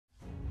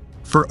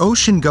For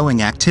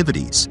ocean-going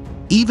activities,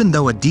 even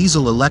though a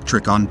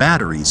diesel-electric on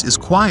batteries is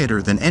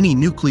quieter than any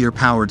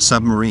nuclear-powered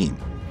submarine,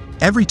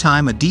 every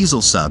time a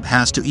diesel sub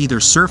has to either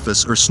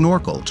surface or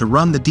snorkel to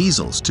run the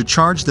diesels to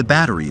charge the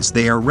batteries,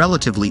 they are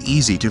relatively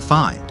easy to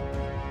find.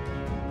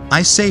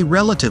 I say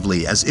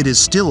relatively as it is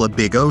still a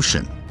big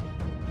ocean.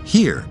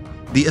 Here,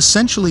 the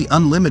essentially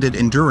unlimited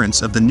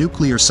endurance of the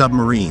nuclear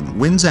submarine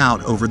wins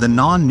out over the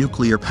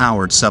non-nuclear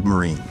powered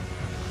submarine.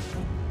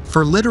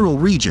 For littoral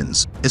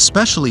regions,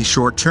 especially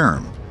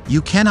short-term,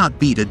 you cannot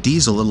beat a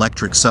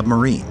diesel-electric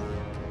submarine.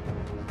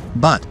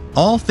 But,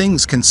 all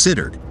things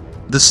considered,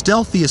 the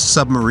stealthiest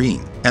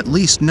submarine, at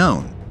least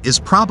known, is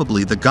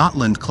probably the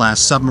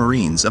Gotland-class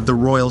submarines of the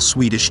Royal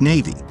Swedish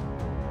Navy.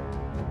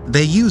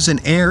 They use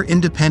an Air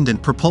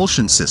Independent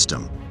Propulsion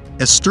system,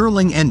 a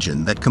Stirling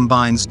engine that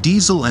combines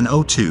diesel and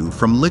O2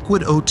 from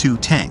liquid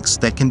O2 tanks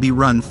that can be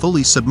run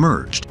fully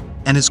submerged,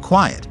 and is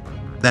quiet,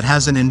 that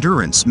has an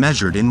endurance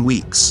measured in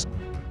weeks.